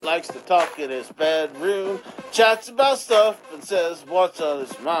likes to talk in his bedroom, chats about stuff and says what's on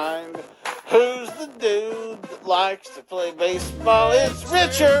his mind. Who's the dude that likes to play baseball? It's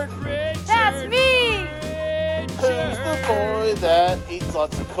Richard! That's me! Who's the boy that eats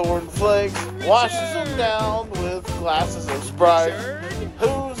lots of cornflakes, washes them down with glasses of Sprite?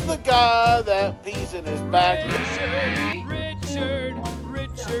 Who's the guy that pees in his back? Richard.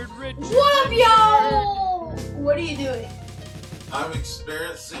 What up, y'all? What are you doing? I'm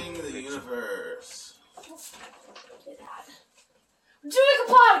experiencing the universe. I'm doing a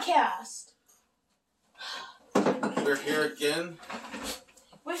podcast. We're here again.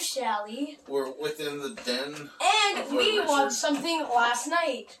 With Shelly. We're within the den. And we watched something last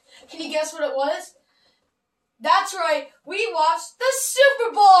night. Can you guess what it was? That's right. We watched the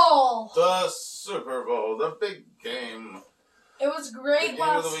Super Bowl. The Super Bowl, the big game. It was great. The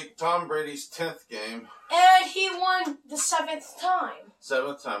game of the week, Tom Brady's 10th game. And he won the 7th time.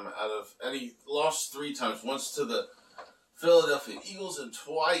 7th time and he lost 3 times. Once to the Philadelphia Eagles and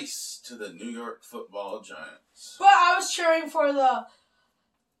twice to the New York Football Giants. But I was cheering for the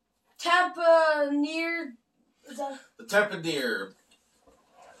Tampaneer. The Tampaneer.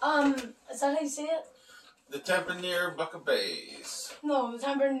 Is that how you say it? The Tampaneer Buccaneers. No, the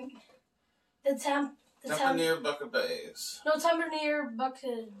Tampaneer Buccaneers. No, Tampaneer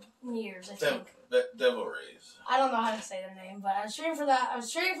Buccaneers, I think. Devil Rays. I don't know how to say their name, but I was cheering for that. I was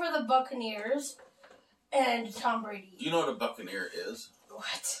cheering for the Buccaneers and Tom Brady. You know what a Buccaneer is?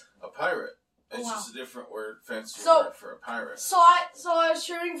 What? A pirate. It's Wow. just a different word, fancy word for a pirate. So I was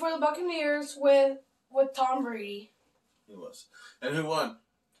cheering for the Buccaneers with Tom Brady. He was. And who won?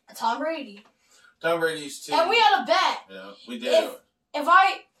 Tom Brady. Tom Brady's team. And we had a bet. Yeah, we did.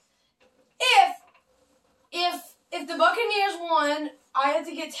 If the Buccaneers won, I had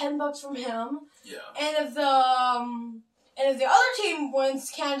to get $10 from him. Yeah. And if the other team wins,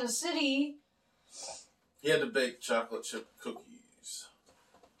 Kansas City, he had to bake chocolate chip cookies.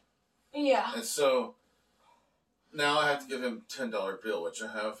 Yeah. And so now I have to give him $10 bill, which I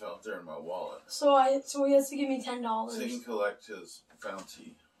have out there in my wallet. So he has to give me $10. So he can collect his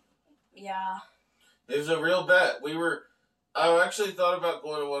bounty. Yeah. It was a real bet. I actually thought about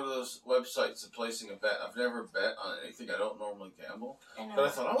going to one of those websites and placing a bet. I've never bet on anything. I don't normally gamble. But I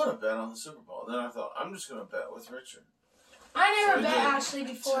thought, I want to bet on the Super Bowl. Then I thought, I'm just going to bet with Richard. I never bet actually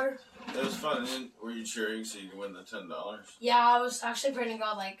before. It was fun. And then, were you cheering so you could win the $10? Yeah, I was actually praying to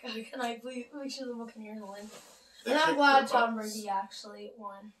God, like, can I please make sure the Buccaneers win? And I'm glad Tom Brady actually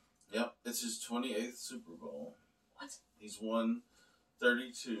won. Yep, it's his 28th Super Bowl. What? He's won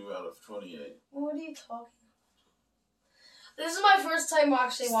 32 out of 28. What are you talking about? This is my first time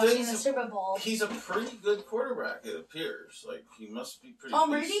actually watching the Super Bowl. He's a pretty good quarterback, it appears. Like, he must be pretty Tom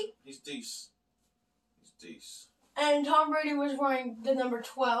Brady? He's decent. And Tom Brady was wearing the number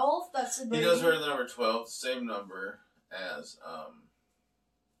 12. That's the Brady. He does wear the number 12, same number as,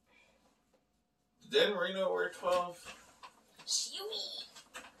 did Dan Marino wear 12? Chewy.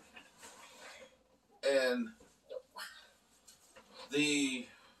 And the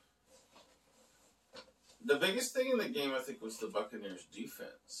biggest thing in the game, I think, was the Buccaneers'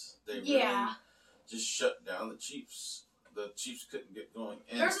 defense. They really just shut down the Chiefs. The Chiefs couldn't get going.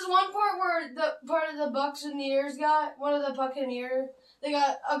 And there's this one part where one of the Buccaneers, they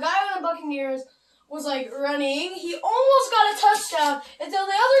got a guy on the Buccaneers was like running. He almost got a touchdown until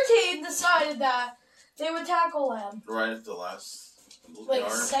the other team decided that they would tackle him. Right at the last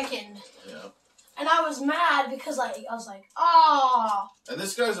yard. Second. Yeah. And I was mad because I was like, ah. And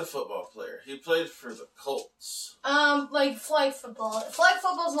this guy's a football player. He played for the Colts. Like flag football. Flag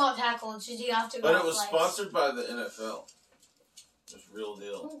football's not tackle. It's just you have to go. But it was sponsored by the NFL. It's a real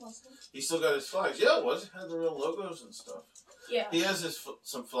deal. Oh, was it? He still got his flags. Yeah, it was. It had the real logos and stuff. Yeah. He has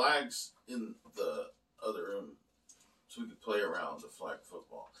some flags in the other room so we could play around the flag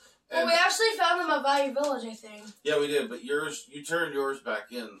football. Well, we actually found them at Value Village, I think. Yeah, we did. But you turned yours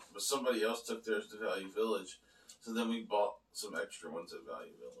back in, but somebody else took theirs to Value Village. So then we bought some extra ones at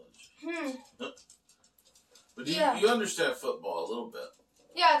Value Village. But you understand football a little bit.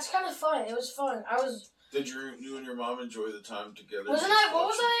 Yeah, it's kind of fun. It was fun. Did you and your mom enjoy the time together? What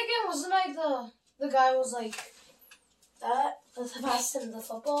was I again? Wasn't I the guy was like that? The best in the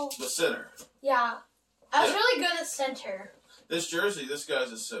football? The center. Yeah. I was really good at center. This jersey, this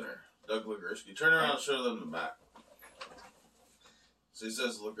guy's a center. Doug Legursky. Turn around and show them the back. So he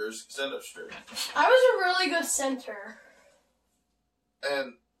says Legursky, stand up straight. I was a really good center.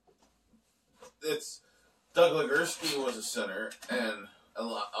 And it's Doug Legursky was a center and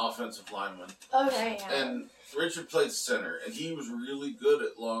an offensive lineman. Okay, yeah. And Richard played center, and he was really good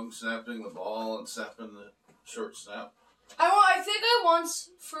at long snapping the ball and snapping the short snap. I think I once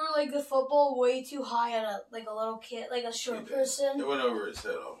threw like the football way too high at a little kid, like a short person. It went over his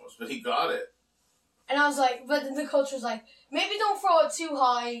head almost, but he got it. And I was like, but then the coach was like, maybe don't throw it too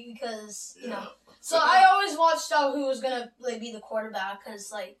high because you know. So But I always watched out who was gonna be the quarterback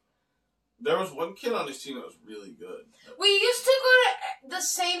because like. There was one kid on his team that was really good. We used to go to the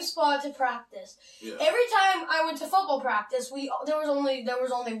same spot to practice. Yeah. Every time I went to football practice, there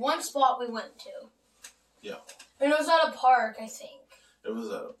was only one spot we went to. Yeah. And it was at a park, I think. It was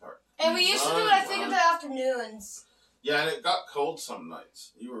at a park. And we used to do it, I think, in the afternoons. Yeah, and it got cold some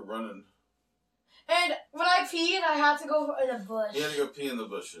nights. You were running. And when I peed, I had to go in a bush. He had to go pee in the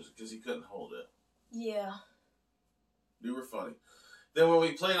bushes because he couldn't hold it. Yeah. You were funny. Then when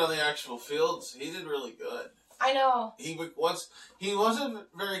we played on the actual fields, he did really good. I know. He wasn't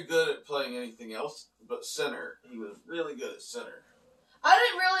very good at playing anything else but center. He was really good at center. I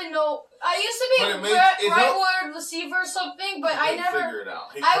didn't really know. I used to be right wide receiver or something, but I never figure it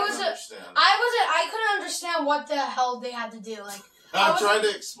out. I couldn't understand what the hell they had to do. Like I tried to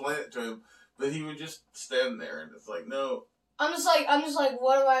explain it to him, but he would just stand there and it's like, no. I'm just like,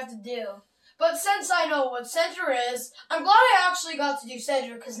 what do I have to do? But since I know what center is, I'm glad I actually got to do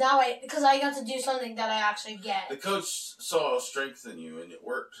center because I got to do something that I actually get. The coach saw strength in you and it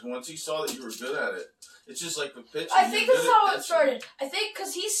worked. Once he saw that you were good at it, it's just like with pitching. I think this is how it started. I think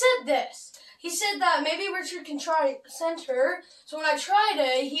because he said this. He said that maybe Richard can try center. So when I tried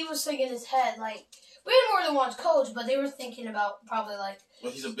it, he was thinking in his head, like, we had more than one coach, but they were thinking about probably like...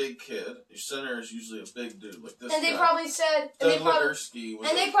 Well, he's a big kid. Your center is usually a big dude like this. And they probably said... They probably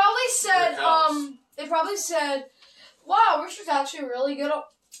said, wow, Richard's actually really good at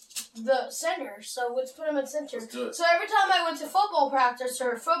the center, so let's put him at center. Let's do it. So every time I went to football practice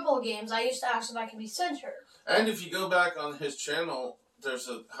or football games, I used to ask if I could be center. And if you go back on his channel, there's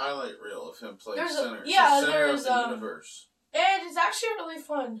a highlight reel of him playing center. Center of the universe. And it's actually really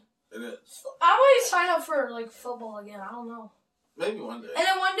fun. It is. I might sign up for football again. I don't know. Maybe one day. And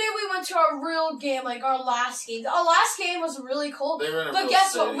then one day we went to our real game, our last game. Our last game was really cold. They were in a but real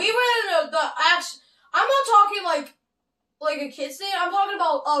guess stadium. what? We were in I'm not talking like a kid's stadium. I'm talking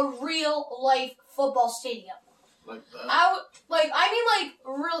about a real life football stadium. Like that?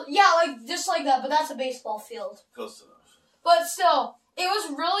 Just like that. But that's a baseball field. Close enough. But still, it was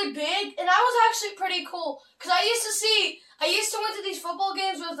really big, and that was actually pretty cool. Because I used to went to these football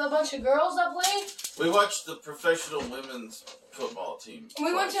games with a bunch of girls that played. We watched the professional women's football team.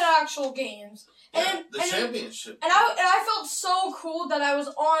 We went to the actual games. Yeah, the championship. And I felt so cool that I was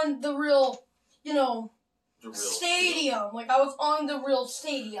on the real, stadium. Like, I was on the real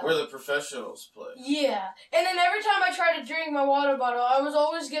stadium. Where the professionals play. Yeah. And then every time I tried to drink my water bottle, I would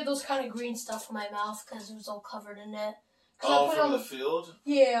always get those kind of green stuff in my mouth because it was all covered in it. Oh, from the field?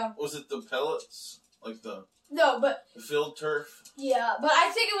 Yeah. Was it the pellets? No, but... The field turf? Yeah, but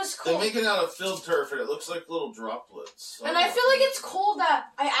I think it was cool. They make it out of field turf, and it looks like little droplets. And I feel like it's cold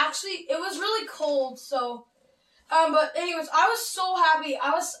that it was really cold, so... but anyways, I was so happy.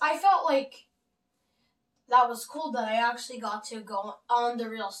 I felt like that was cool that I actually got to go on the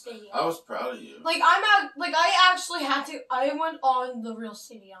real stadium. I was proud of you. I went on the real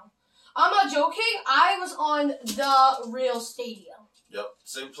stadium. I'm not joking. I was on the real stadium. Yep,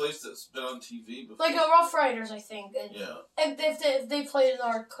 same place that's been on TV before. Like a Rough Riders, I think. And yeah. If they played in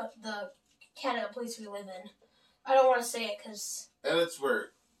the Canada place we live in. I don't want to say it because... And it's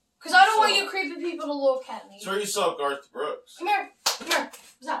where... Because I don't want you creepy people to look at me. It's where you saw Garth Brooks. Come here.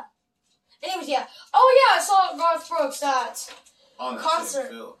 What's that? Anyways, yeah. Oh, yeah, I saw Garth Brooks at on concert.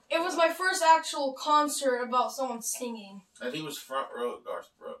 Same field. It was my first actual concert about someone singing. And he was front row at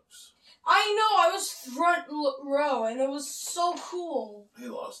Garth Brooks. I know, I was front row, and it was so cool. He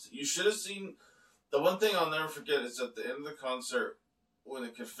lost it. You should have seen... The one thing I'll never forget is at the end of the concert, when the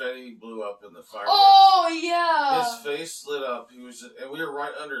confetti blew up in the fire. Oh, yeah. His face lit up. And we were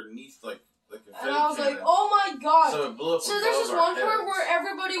right underneath, the confetti And I was cannon. like, oh my god. So it blew up. So there's this one part where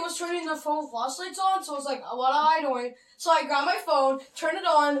everybody was turning their phone flashlights on, so I was like, what am I doing? So I grabbed my phone, turned it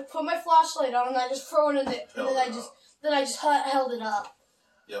on, put my flashlight on, and I just threw it in it, and then I just held it up.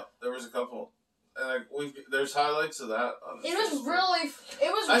 Yep, there was a couple. And there's highlights of that on It was really...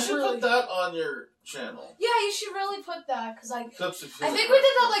 I should put that on your channel. Yeah, you should really put that, because I think we did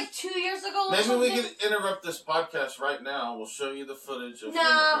that 2 years ago or something. Maybe we could interrupt this podcast right now. We'll show you the footage of...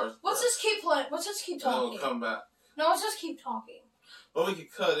 let's just keep playing. Let's just keep talking. And then we'll come back. No, let's just keep talking. Well, we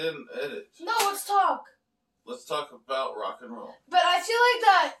could cut in, edit. No, let's talk. Let's talk about rock and roll. But I feel like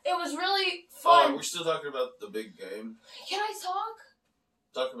that it was really fun. Oh, we're still talking about the big game? Can I talk?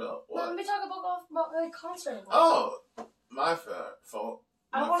 Talk about what? Let me talk about the concert. Oh, my fault.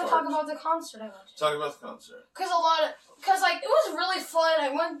 I want to talk about the concert I went to. Talk about the concert. Cause like it was really fun. I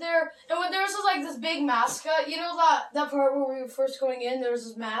went there, and when there was like this big mascot, you know that part where we were first going in, there was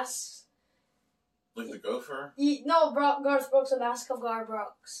this mask. Like the gopher? No, Garth Brooks, a mask of Garth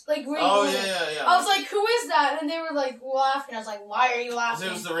Brooks. Like, yeah. I was like, who is that? And they were like laughing. I was like, why are you laughing?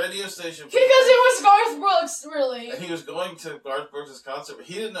 It was the radio station. Because it was Garth Brooks, really. And he was going to Garth Brooks' concert, but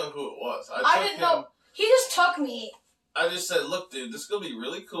he didn't know who it was. I didn't know. He just took me. I just said, look, dude, this is going to be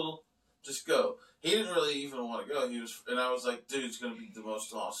really cool. Just go. He didn't really even want to go. And I was like, dude, it's going to be the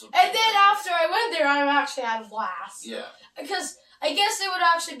most awesome thing. And then after I went there, I actually had a blast. Yeah. Because I guess it would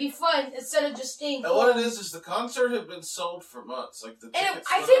actually be fun instead of just staying home. And what it is the concert had been sold for months. Like the tickets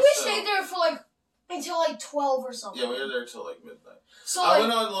I think we stayed there for until 12 or something. Yeah, we were there till midnight. So I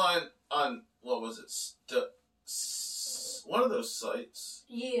went online on, what was it? One of those sites.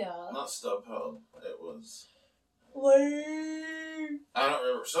 Yeah. Not StubHub. It was... I don't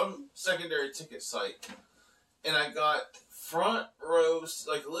remember. Some secondary ticket site. And I got front rows,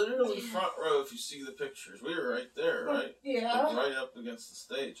 like literally front row if you see the pictures. We were right there, right? Yeah. Like right up against the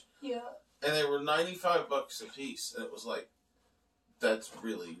stage. Yeah. And they were $95 a piece. And it was like, that's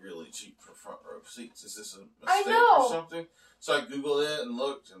really, really cheap for front row seats. Is this a mistake or something? So I Googled it and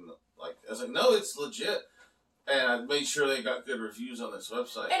looked and I was like, no, it's legit. And I made sure they got good reviews on this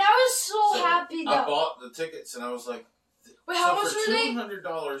website. And I was so happy that I bought the tickets and I was like, wait, how much were they? $200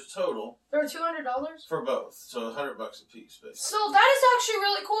 total. They were $200? For both. So $100 a piece, basically. So that is actually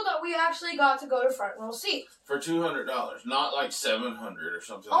really cool that we actually got to go to front row seat. For $200. Not like $700 or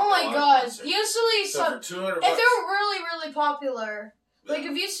something. Oh my god. Usually so for $200 if they're really, really popular, like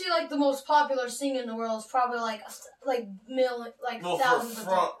if you see like the most popular singer in the world, it's probably thousands for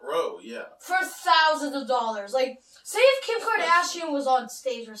front row, yeah. For thousands of dollars. Like, say if Kim Kardashian was on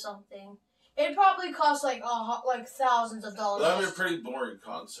stage or something, it'd probably cost like thousands of dollars. That'd be a pretty boring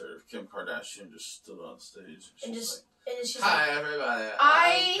concert if Kim Kardashian just stood on stage and just she's hi like, everybody.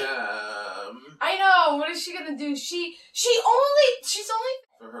 I know. What is she gonna do? She's only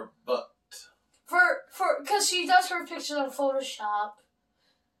for her butt. Because she does her pictures on Photoshop.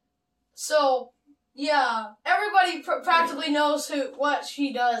 So, yeah, everybody practically knows what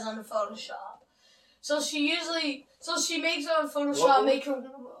she does on the Photoshop. So she makes it on Photoshop, make her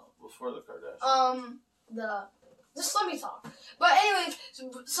before the Kardashians. Just let me talk. But anyways,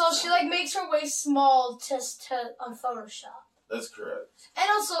 so she makes her waist small on Photoshop. That's correct. And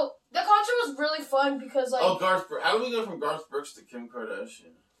also, the concert was really fun because Garth Brooks. How do we go from Garth Brooks to Kim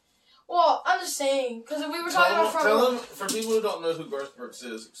Kardashian? Well, I'm just saying, because we were talking about Tell them, for people who don't know who Garth Brooks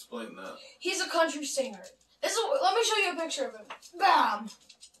is, explain that. He's a country singer. Let me show you a picture of him. Bam!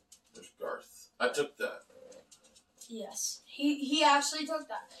 There's Garth. I took that. Yes. He actually took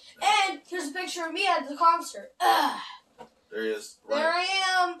that. And here's a picture of me at the concert. There he is. Right. There I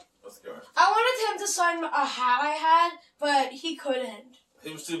am. Let's go. I wanted him to sign a hat I had, but he couldn't.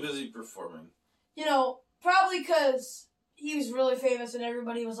 He was too busy performing. Probably because he was really famous and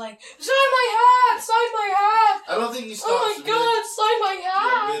everybody was like, sign my hat! Sign my hat! I don't think he stopped. Oh my god, sign my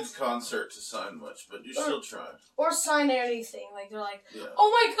hat! Mid-concert to sign much, but you still tried. Or sign anything. They're like, yeah. Oh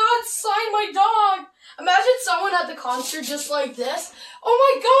my god, sign my dog! Imagine someone at the concert just like this. Oh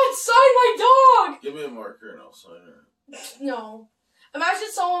my god, sign my dog! Give me a marker and I'll sign her. No.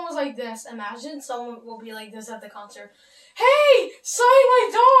 Imagine someone was like this. Imagine someone will be like this at the concert. Hey, sign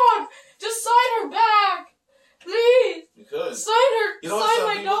my dog! Just sign her back! Please! You could. Sign her! You know sign what some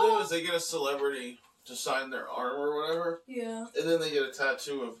my people dog! do is they get a celebrity to sign their arm or whatever. Yeah. And then they get a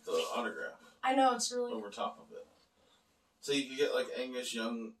tattoo of the autograph. I know, it's really... over top of it. So you can get Angus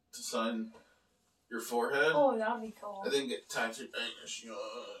Young to sign your forehead. Oh, that'd be cool. And then get tattooed Angus Young.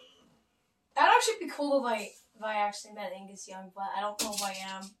 That'd actually be cool if I actually met Angus Young, but I don't know if I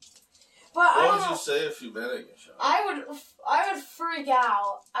am. But what would you say if you met Angus Young? I would freak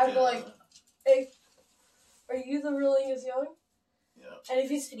out. I'd be like, hey, are you the real Angus Young? Yeah. And if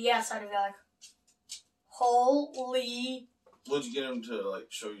he said yes, I'd be like, holy. Would you get him to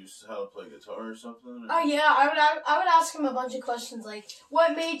show you how to play guitar or something? Oh yeah, I would ask him a bunch of questions like,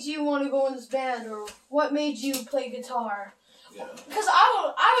 what made you want to go in this band, or what made you play guitar? Yeah. Because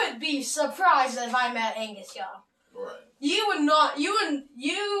I would be surprised if I met Angus Young. Right. You would not.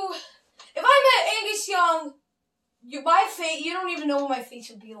 If I met Angus Young, my face. You don't even know what my face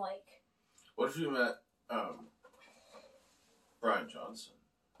would be like. What if you met Brian Johnson?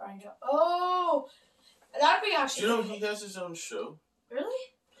 Oh, that'd be actually. Do you know he has his own show?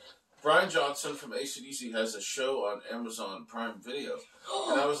 Really? Brian Johnson from AC/DC has a show on Amazon Prime Video.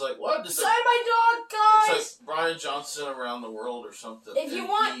 And I was like, what? Sign my dog, guys! It's like Brian Johnson Around the World or something. If you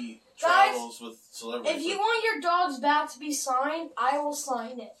want, he travels with celebrity. If you want your dog's back to be signed, I will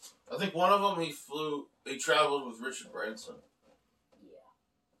sign it. I think one of them he traveled with Richard Branson. Yeah.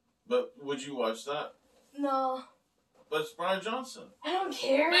 But would you watch that? No. But it's Brian Johnson. I don't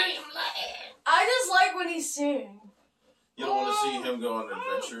care. I just like when he sings. You don't want to see him go on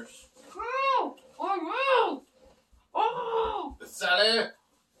adventures. Oh, oh, oh. It's Sally.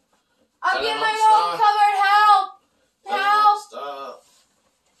 I'm Sally, getting my stop. own covered. Help! Help! Stop.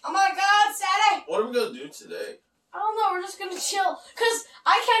 Oh my God, Sally! What are we going to do today? I don't know. We're just gonna chill. Cause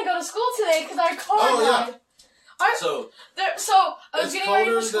I can't go to school today because our car died. So I was getting ready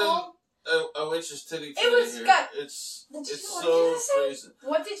for school. A witch's titty It was here. got- It's what so did you say? freezing.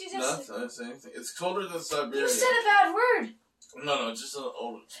 What did you just say? Nothing. I didn't say anything. It's colder than Siberia. You said a bad word. No, it's just an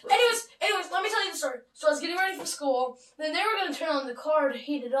old expression. Anyways, let me tell you the story. So I was getting ready for school. Then they were gonna turn on the car to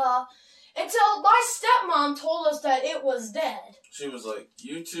heat it up. Until my stepmom told us that it was dead. She was like,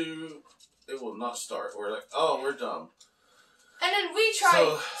 "You two, it will not start." We're like, "Oh, we're dumb." And then we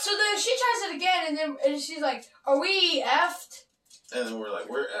tried. So then she tries it again, and she's like, "Are we effed?" And then we're like,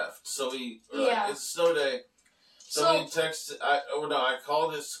 "We're effed." So we're Yeah. like, "It's snow day." So So- we texted. I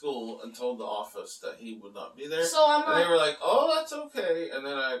called his school and told the office that he would not be there. So I'm And they like, were like, "Oh, that's okay." And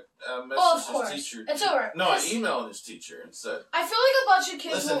then I messaged "Oh, of course, his teacher. it's alright." No, I emailed his teacher and said, I feel like a bunch of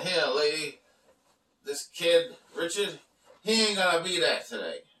kids. "Listen will- here, lady. This kid, Richard, he ain't gonna be there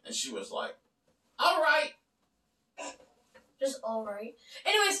today." And she was like, "All right." Just alright.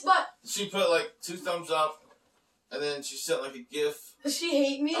 Anyways, but She put like 2 thumbs up, and then she sent like a GIF does she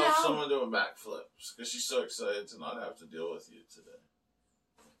hate me of now? someone doing backflips because she's so excited to not have to deal with you today.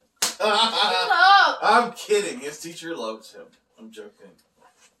 Shut up. I'm kidding. His teacher loves him. I'm joking.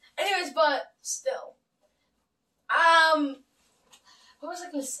 Anyways, but still. What was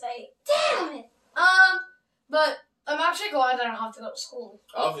I gonna say? Damn it! But I'm actually glad I don't have to go to school.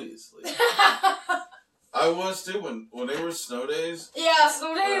 Obviously. I was too when they were snow days. Yeah,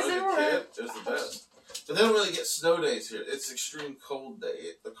 snow When I days was they a were. kid, it was the best. But they don't really get snow days here. It's extreme cold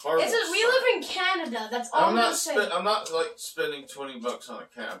day. The car. We live in Canada. That's all I'm gonna say. I'm not like spending $20 on a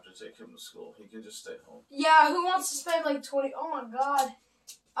cab to take him to school. He can just stay home. Yeah, who wants to spend like 20? Oh my God.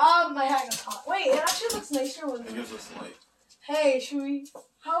 My hat got hot. Wait, it actually looks nicer with It gives us light. Hey, should we?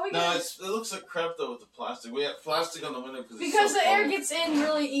 How are we No, gonna? it looks like crap though with the plastic. We have plastic on the window Because it's so the air cold. gets in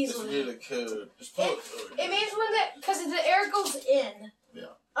really It's easily. really cold. Just pull it over It here. means because the air goes in. Yeah.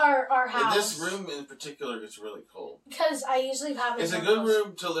 Our And house. this room in particular gets really cold. Because I usually have it. It's a in my good house.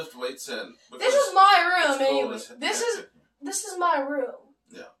 room to lift weights in. This is my it's room cold anyway. as heck This is my room.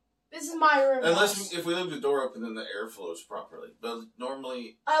 Yeah. This is my room. Unless if we leave the door open, then the air flows properly. But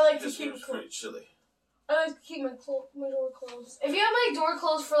normally, I like to this keep room's it pretty closed. chilly. I like to keep my door closed. If you have my door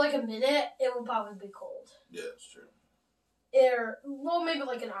closed for like a minute, it will probably be cold. Yeah, it's true. Well, maybe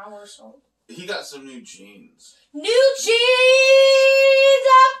like an hour or so. He got some new jeans. New jeans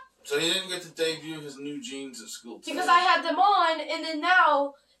up! So he didn't get to debut his new jeans at school today. Because I had them on, and then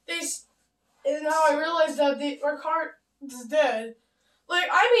now I realized that our car is dead. Like,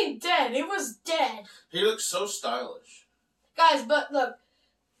 I mean dead. It was dead. He looks so stylish. Guys, but look.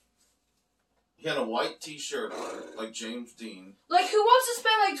 He had a white t-shirt on, like James Dean. Like, who wants to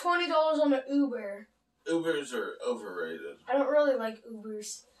spend like $20 on an Uber? Ubers are overrated. I don't really like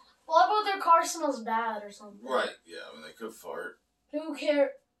Ubers. What about their car smells bad or something? Right, yeah, I mean, they could fart. Who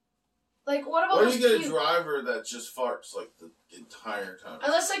cares? Like, what about Or those you get a cute- driver that just farts, like, the entire time.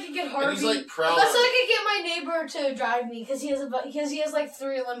 Unless I could get Harvey. And he's, like, proud Unless of I could get my neighbor to drive me, because he has like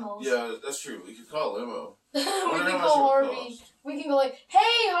 3 limos. Yeah, that's true. We could call a limo. We Wonder can how much it call would Harvey. cost. We can go like, hey,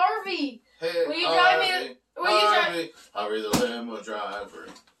 Harvey! Hey, Will you drive me- Harvey, will you drive- Harvey, Harvey the limo driver.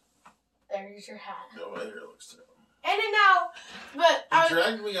 There's your hat. No, my hair looks terrible. And then now, but He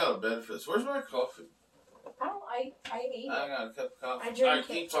dragged me out of bed for this. Where's my coffee? I ate it. I got a cup of coffee. I drank Alright, it.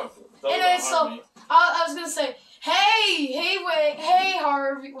 keep talking. Anyway, so I was gonna say, hey,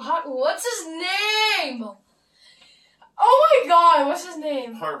 Harvey. What's his name? Oh my God, what's his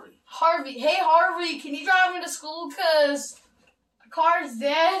name? Harvey. Harvey. Hey, Harvey, can you drive me to school? Cause the car's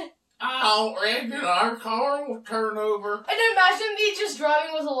dead. I don't reckon our car will turn over. And then imagine me just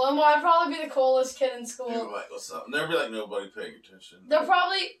driving with a limo. I'd probably be the coolest kid in You're school. like, what's up? And they'll be like, nobody paying attention. They'll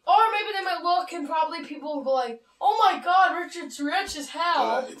probably, or maybe they might look and probably people will go like, oh my God, Richard's rich as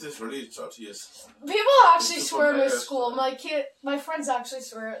hell. It is what it is. Yes. People actually It's swear in my just a school. badass My friends actually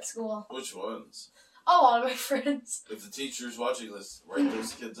swear at school. Which ones? A lot of my friends. If the teacher's watching this, write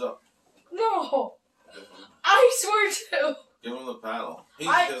those kids up. No, Give them, I swear too. give them the paddle. He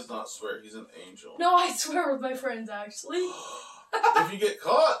does not swear. He's an angel. No, I swear with my friends actually. If you get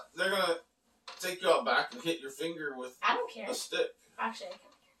caught, they're gonna take you out back and hit your finger with I don't care. a stick. Actually, I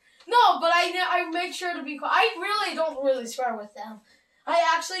can't. No, but I make sure to be quiet. I really don't really swear with them. I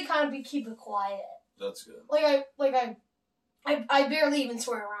actually kind of keep it quiet. That's good. I barely even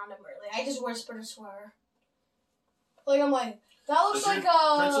swear around them, really. I just whisper to swear. Like, I'm like, that looks like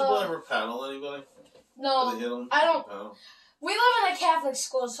a... principal ever paddle anybody? No, Did they hit them? I don't... Paddle? We live in a Catholic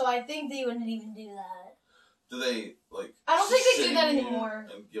school, so I think they wouldn't even do that. Do they, like... I don't think they do that shame you anymore.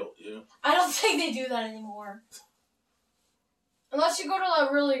 And guilt you? I don't think they do that anymore. Unless you go to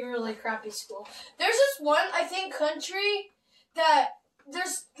a really, really crappy school. There's this one, I think, country that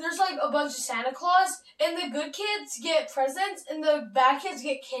there's like a bunch of Santa Claus, and the good kids get presents, and the bad kids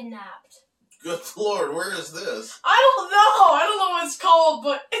get kidnapped. Good Lord, where is this? I don't know what it's called,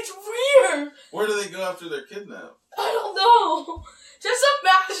 but it's weird. Where do they go after they're kidnapped? I don't know. Just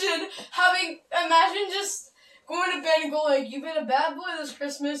imagine just going to bed and go like, you've been a bad boy this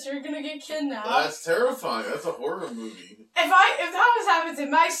Christmas, you're gonna get kidnapped. That's terrifying. That's a horror movie. If that was happening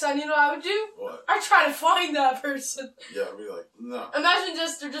to my son, you know what I would do? What? I'd try to find that person. Yeah, I'd be like, no. Imagine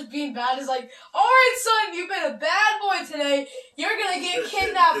they're just being bad. It's like, alright son, you've been a bad boy today. You're gonna get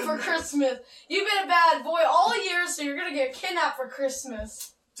kidnapped for Christmas. You've been a bad boy all year, so you're gonna get kidnapped for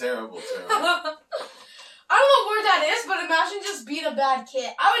Christmas. Terrible. I don't know where that is, but imagine just being a bad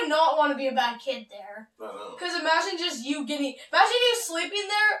kid. I would not want to be a bad kid there. I know. Because imagine you sleeping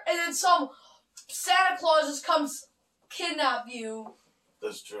there, and then some Santa Claus just comes kidnap you.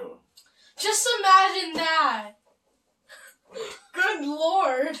 That's true. Just imagine that. Good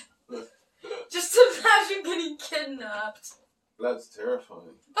Lord. Just imagine getting kidnapped. That's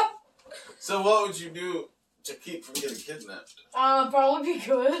terrifying. So what would you do to keep from getting kidnapped? Probably be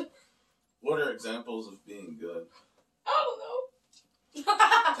good. What are examples of being good? I don't know.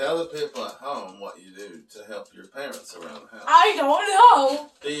 Tell the people at home what you do to help your parents around the house. I don't know.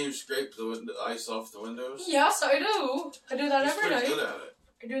 Do you scrape the ice off the windows? Yes, I do. I do that every day. You're good at it.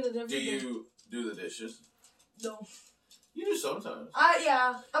 I do that every day. Do you do the dishes? No. You do sometimes.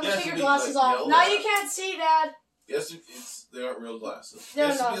 Yeah. I'm gonna take your be, glasses like, off. Now at. you can't see, Dad. Yes, they aren't real glasses. They're It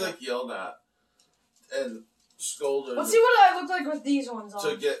has not. to be like yelled at and scolded. Let's see what I look like with these ones on.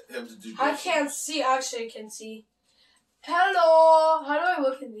 To get him to do dishes. I can't see. Actually, I can see. Hello. How do I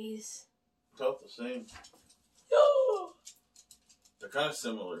look in these? About the same. They're kind of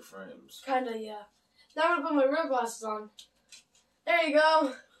similar frames. Kinda, yeah. Now I'm gonna put my real glasses on. There you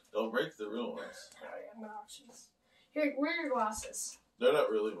go. Don't break the real ones. Alright, I'm gonna options. Here, where are your glasses? They're not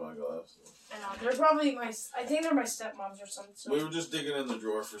really my glasses. I know. They're probably I think they're my stepmom's or something. So. We were just digging in the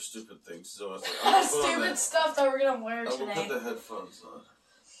drawer for stupid things, so I was like, I'm gonna put on Stupid stuff that we're gonna wear I'm today. gonna put the headphones on.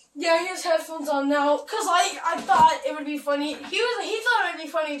 Yeah, he has headphones on now. Cause I thought it would be funny. He thought it would be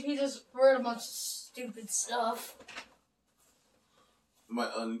funny if he just wore a bunch of stupid stuff. My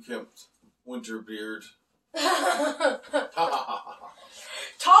unkempt winter beard.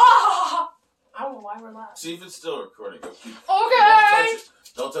 Ta! I don't know why we're laughing. See if it's still recording. Go keep. Okay.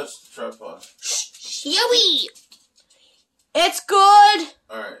 Don't touch the tripod. Huey. It's good.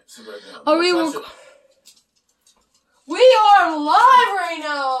 Alright, sit back down. Are we? Don't touch it. We are live right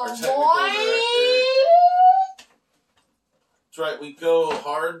now, Our technical boy. director. That's right. We go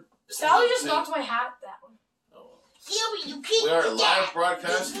hard. Sally just knocked my hat down. Oh. Huey, you We are live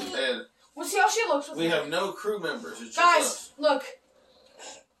broadcast, and We'll see how she looks with we me. have no crew members. It's just Guys, us. look.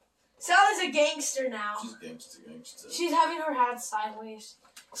 Sally's a gangster now. She's gangster. She's having her hat sideways.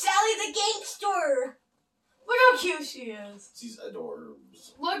 Sally the gangster! Look how cute she is. She's adorable.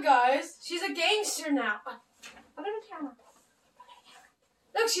 Look, guys. She's a gangster now. Look at the camera.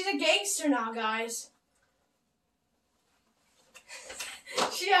 Look, she's a gangster now, guys.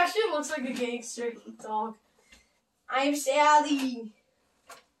 She actually looks like a gangster dog. I'm Sally.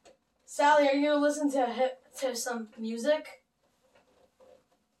 Sally, are you going to listen to some music?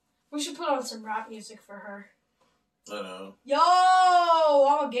 We should put on some rap music for her. I know. Yo,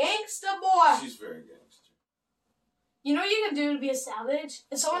 I'm a gangster boy. She's very gangster. You know what you can do to be a savage?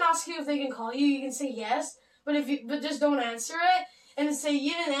 If someone asks you if they can call you, you can say yes, but just don't answer it, and say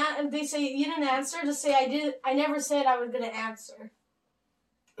you didn't. If they say you didn't answer, just say I did. I never said I was gonna answer.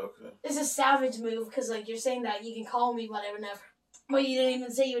 Okay. It's a savage move because like you're saying that you can call me whatever, never, but you didn't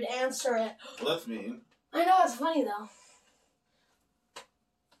even say you would answer it. Well, that's mean. I know it's funny though.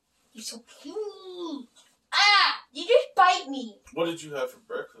 You're so cute. Ah! You just bite me. What did you have for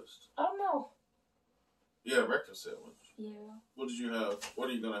breakfast? I don't know. You had a breakfast sandwich. Yeah. What did you have? What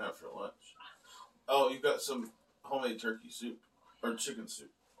are you gonna have for lunch? Oh, you got some homemade turkey soup or chicken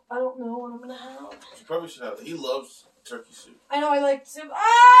soup. I don't know what I'm gonna have. You probably should have. He loves turkey soup. I know I like soup.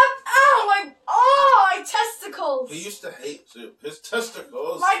 My testicles. He used to hate soup. His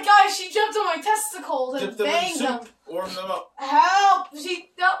testicles. My guy, she jumped on my testicles Dip and them in banged them. soup. Warm them up. Help! She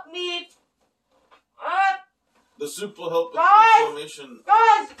dumped me help with Guys! inflammation.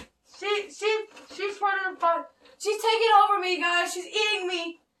 Guys, she's part of the pod. She's taking over me, guys. She's eating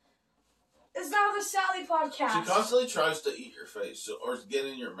me. It's now the Sally podcast. She constantly tries to eat your face or get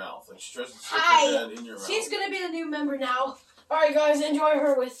in your mouth. Like she tries to stick Hi. her head in your mouth. She's gonna be the new member now. Alright, guys, enjoy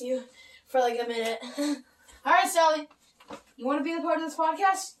her with you for like a minute. Alright, Sally. You want to be a part of this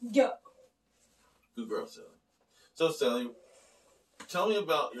podcast? Go. Good girl, Sally. So, Sally, tell me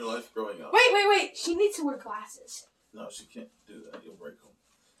about your life growing up. Wait. She needs to wear glasses. No, she can't do that. You'll break them.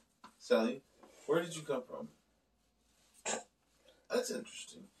 Sally, where did you come from? That's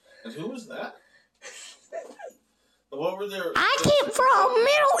interesting. And who was that? What were their... I came from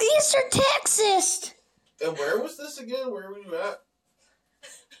Middle Eastern Texas. And where was this again? Where were you at?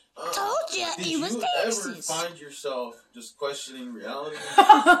 Told you Did it was you Texas. ever find yourself just questioning reality?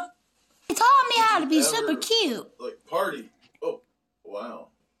 He taught me how to be Ever- super cute. Like, party. Oh, wow.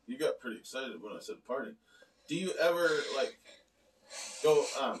 You got pretty excited when I said party. Do you ever, like, go,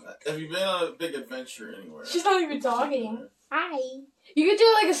 have you been on a big adventure anywhere? She's not even talking. Hi. You could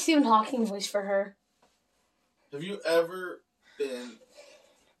do like a Stephen Hawking voice for her. Have you ever been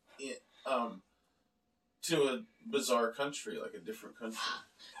in, to a bizarre country, like a different country?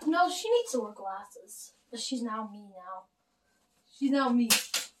 No, she needs to wear glasses. But she's now me now. She's now me.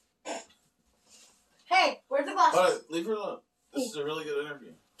 Hey, where's the glasses? Alright, leave her alone. This is a really good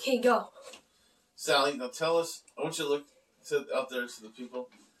interview. Okay, go. Sally, now tell us, I want you to look out there to the people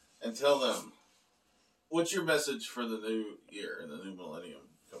and tell them, what's your message for the new year and the new millennium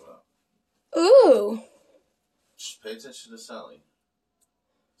coming up? Ooh. Just pay attention to Sally.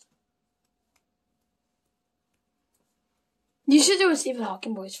 You should do a Stephen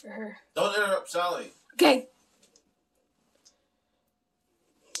Hawking voice for her. Don't interrupt Sally. Okay.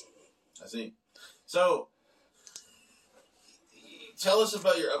 I see. So, tell us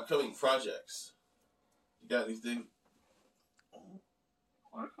about your upcoming projects. You got anything?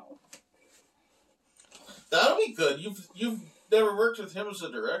 Wow. That'll be good. You've never worked with him as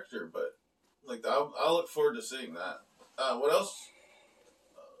a director, but like I'll look forward to seeing that. What else?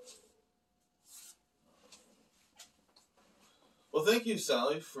 Well, thank you,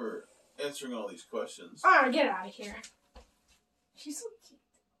 Sally, for answering all these questions. Alright, get out of here. She's so cute.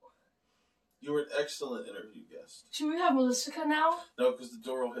 You were an excellent interview guest. Should we have Melissa come now? No, because the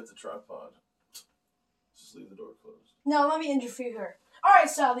door will hit the tripod. Just leave the door closed. No, let me interview her. Alright,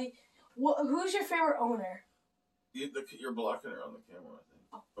 Sally. Who's your favorite owner? You're blocking her on the camera, I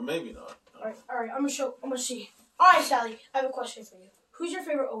think. Or maybe not. No. Alright, I'm gonna see. Alright, Sally, I have a question for you. Who's your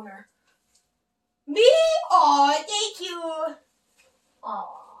favorite owner? Me? Aw, thank you. Aw.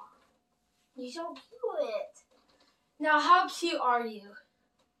 You're so cute. Now, how cute are you?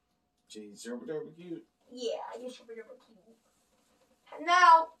 Jeez, you're cute. Yeah, you're super duper cute.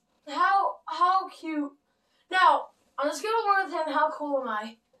 Now, how cute? Now, on a scale of 1 to 10, how cool am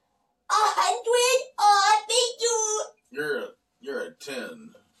I? 100. Aw, thank you. You're a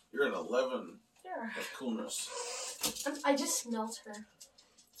 10. You're an 11 Sure. of coolness. I just smelled her.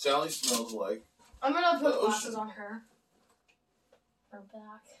 Sally smells like I'm gonna put the glasses ocean. on her. Her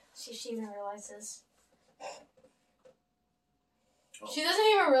back. See if she even realizes. Oh. She doesn't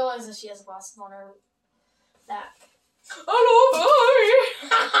even realize that she has glasses on her back. Oh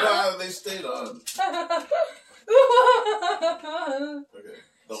Ah, they stayed on. Okay.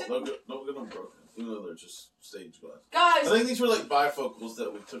 Don't get them broken. Even though they're just stage glasses. I Guys, think these were like bifocals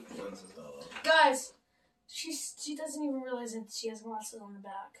that we took the lenses out of. guys, she doesn't even realize that she has glasses on the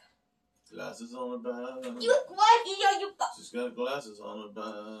back. Glasses on her back. Glasses on your back. She's got glasses on her back.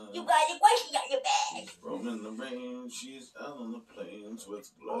 Got glasses on your back. She's roaming the rain. She's out on the plains with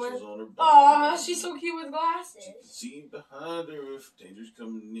glasses on her back. Aw, she's so cute with She can glasses. see behind her if danger's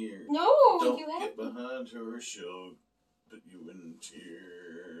coming near. No, Don't you get have. behind her, she'll put you in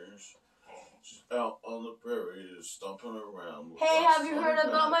tears. She's out on the prairie, stomping around. with Hey, glasses have you on heard her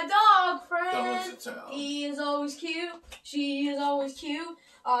about back. my dog Coming friend? to town. He is always cute. She is always cute.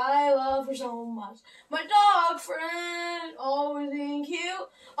 I love her so much. My dog friend, always being cute,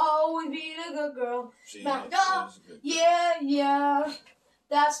 always being a good girl. She my is dog. a good girl. Yeah,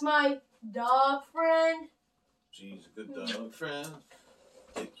 that's my dog friend. She's a good dog friend.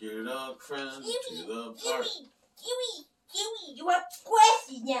 Take your dog friend to the park. Kiwi, you have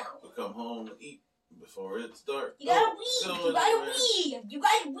glasses now. We'll come home and eat before it's dark. You gotta Oh, read. so You gotta it's read. You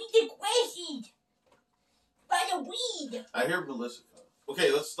gotta read the glasses. You gotta read. I hear Melissa. Okay,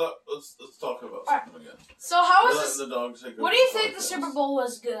 let's stop. Let's talk about Alright. something again. So how We're was letting this? the dog take over What do you think the podcast. Super Bowl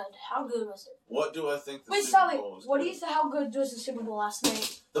was good? How good was it? What do I think the Wait, Super Sally, Bowl was what do good? you think? How good was the Super Bowl last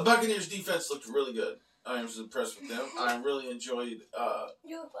night? The Buccaneers defense looked really good. I was impressed with them. I really enjoyed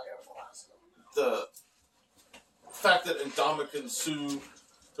You look better with glasses. the fact that Ndamukong Suh,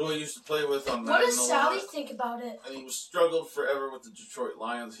 who I used to play with on What Madden does a Sally lot, think about it? and he was struggled forever with the Detroit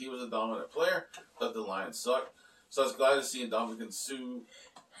Lions. He was a dominant player, but the Lions sucked. So I was glad to see Ndamukong Suh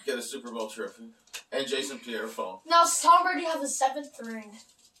get a Super Bowl trophy. And Jason Pierre-Paul. Now Tom Brady has the 7th ring.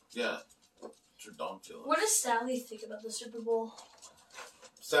 Yeah. It's ridiculous. What does Sally think about the Super Bowl?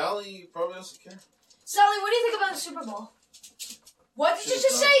 Sally probably doesn't care. Sally, what do you think about the Super Bowl? What did you She's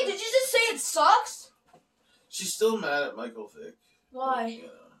just not- say? Did you just say it sucks? She's still mad at Michael Vick. Why? You know,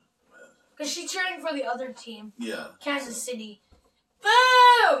 Because she's cheering for the other team, yeah. Kansas City.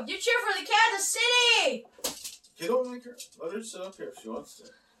 Boo! You cheer for the Kansas City! You don't make her. Let her sit up here if she wants to.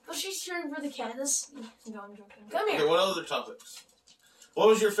 But she's cheering for the Kansas. No, I'm joking. Come Okay, here. what other topics? What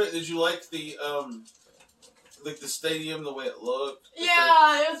was your favorite? Did you like the stadium, the way it looked?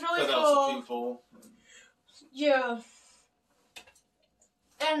 Yeah, it was really Cut out some cool. people. Yeah.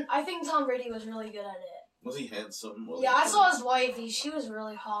 And I think Tom Brady was really good at it. Was he handsome? Yeah, I saw his wife. She was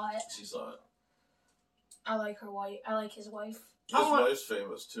really hot. She saw it. I like her wife. I like his wife. His I want- wife's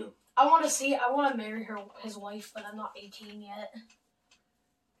famous too. I want to marry his wife, but I'm not 18 yet.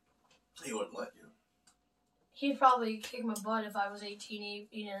 He wouldn't let you. He'd probably kick my butt if I was 18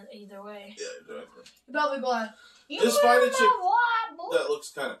 either way. Yeah, exactly. He'd probably be like, you Just find a know chick what, boy? That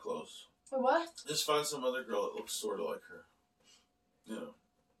looks kind of close. Wait, what? Just find some other girl that looks sort of like her. You know,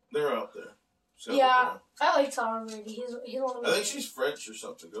 they're out there. So, Yeah, I like Tom Brady. He's one of I think she's French or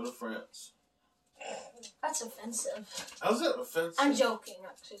something. Go to France. That's offensive. How's that offensive? I'm joking.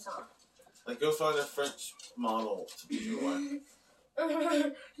 Actually, it's not. Like, go find a French model to be your wife.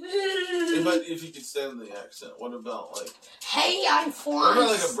 Hey, If you could stand the accent, what about like? I'm What about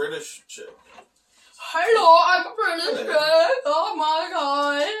like a France. British chick? Hello, I'm a British Hey. girl. Oh my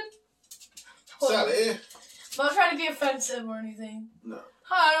god. Hold on. Sally? I'm not trying to be offensive or anything. No.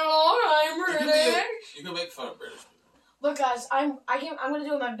 Hello, I'm You can, British. you can make fun of British people. Look, guys, I'm gonna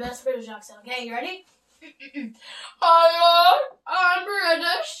do my best British accent. Okay, you ready? Hello, I'm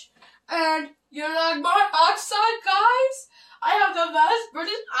British, and you like my accent, guys? I have the best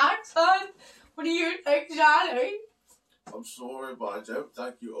British accent. What do you think, Johnny? I'm sorry, but I don't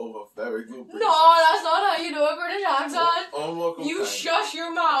think you have a very good British No, that's not how you do a British accent. Oh, look, You okay. shush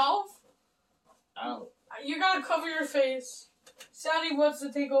your mouth. Ow. You gotta cover your face. Sally wants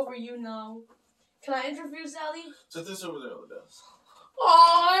to take over you now. Can I interview Sally? Set this over there on the desk.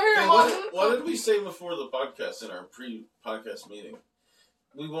 Oh, Okay, what did we say before the podcast in our pre-podcast meeting?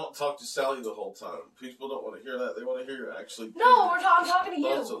 We won't talk to Sally the whole time. People don't want to hear that. They want to hear you actually. No, I'm talking to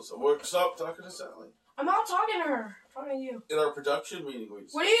you. So we'll stop talking to Sally. I'm not talking to her. I'm talking to you. In our production meeting, we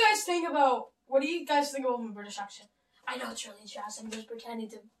What do you guys think about? What do you guys think about my British accent? I know it's really trash. I'm just pretending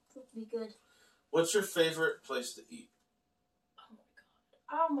to be good. What's your favorite place to eat?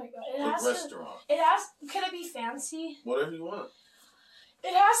 Oh my god! It Like has restaurant. to. It has. Can it be fancy? Whatever you want.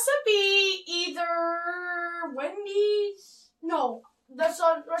 It has to be either Wendy's. No, that's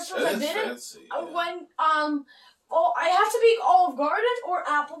not restaurants I've That is been in. fancy. Yeah. When I have to be Olive Garden or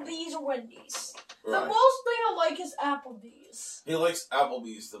Applebee's or Wendy's. The Right. most thing I like is Applebee's. He likes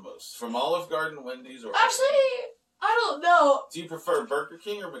Applebee's the most. From Olive Garden, Wendy's, or Actually, I don't know. do you prefer Burger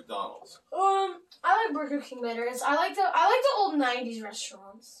King or McDonald's? I like Burger King better. I like the old '90s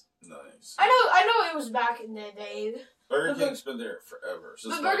restaurants. Nice. I know it was back in the day, Burger the- King's been there forever. So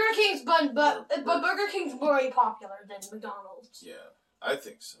but it's not- Burger King's but Bur- Burger King's more popular than McDonald's. Yeah, I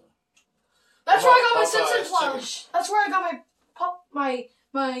think so. That's What where I got my about Simpson Popeye's chicken? plush. That's where I got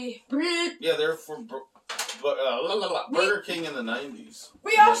my bread. Yeah, they're from Burger King in the 90s.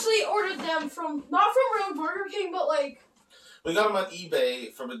 We actually ordered them from not from real Burger King, but like We got them on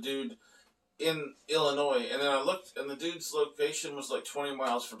eBay from a dude in Illinois, and then I looked, and the dude's location was like 20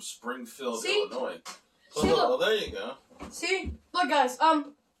 miles from Springfield, See? Illinois. So See, I thought, look. well, there you go. see, look guys,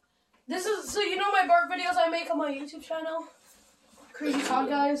 this is so you know my Bart videos I make on my YouTube channel. Crazy Talk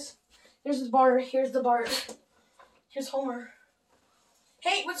guys. Here's the Bart. Here's the Bart. Here's Homer.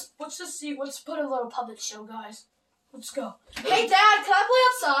 Hey, let's just see. Let's put a little puppet show, guys. Let's go. Hey, Dad, can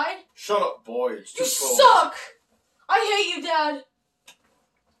I play outside? Shut up, boy. It's too You cold. suck. I hate you, Dad.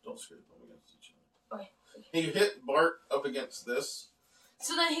 Don't scrape them against each other. Okay. He hit Bart up against this,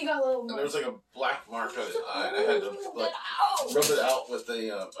 So then he got a little. and there was like a black mark on his eye, and I had to like rub it out with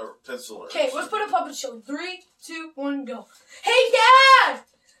a pencil. Okay, let's put a puppet show. 3, 2, 1, go. Hey, Dad!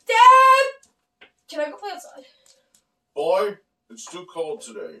 Dad! Can I go play outside? Boy, it's too cold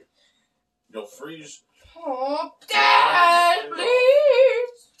today. You'll freeze. Oh, Dad,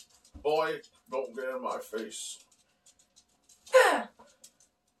 please! Boy, don't get in my face.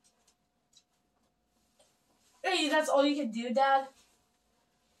 Hey, that's all you can do, Dad?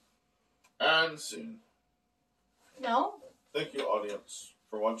 And scene. No? Thank you, audience,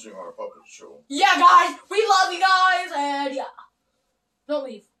 for watching our puppet show. Yeah, guys, we love you guys, and yeah. Don't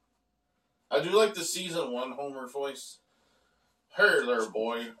leave. I do like the season 1 Homer voice. Hey there,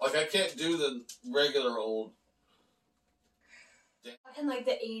 boy. Like, I can't do the regular old, Back in like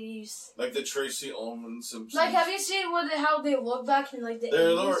the 80s. like the Tracy Ullman Simpsons. Like, have you seen how they look back in like the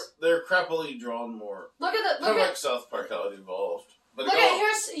 80s? They're crappily drawn more. Look at the Kind look of at like South Park, how it evolved. But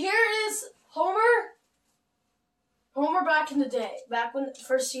here is Homer. Homer back in the day, back when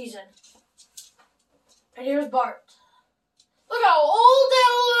first season. And here's Bart. Look how old they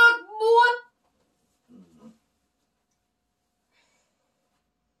look, boy. Mm-hmm.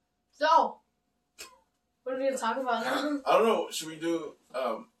 So, what are we gonna talk about now? I don't know. Should we do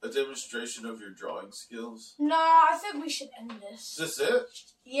a demonstration of your drawing skills? Nah, I think we should end this. Is this it?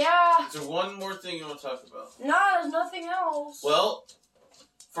 Yeah. Is there one more thing you want to talk about? Nah, there's nothing else. Well,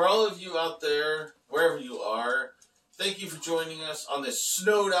 for all of you out there, wherever you are, thank you for joining us on this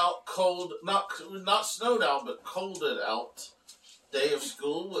snowed out, cold, not snowed out, but colded out day of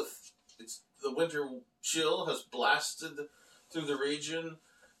school. The winter chill has blasted through the region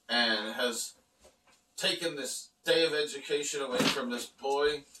and has taken this day of education away from this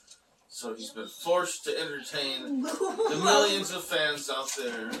boy. So he's been forced to entertain the millions of fans out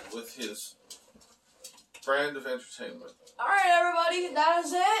there with his brand of entertainment. Alright, everybody, that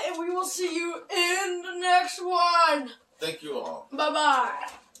is it, and we will see you in the next one. Thank you all. Bye-bye.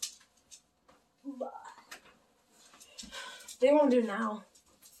 Bye. They won't do now.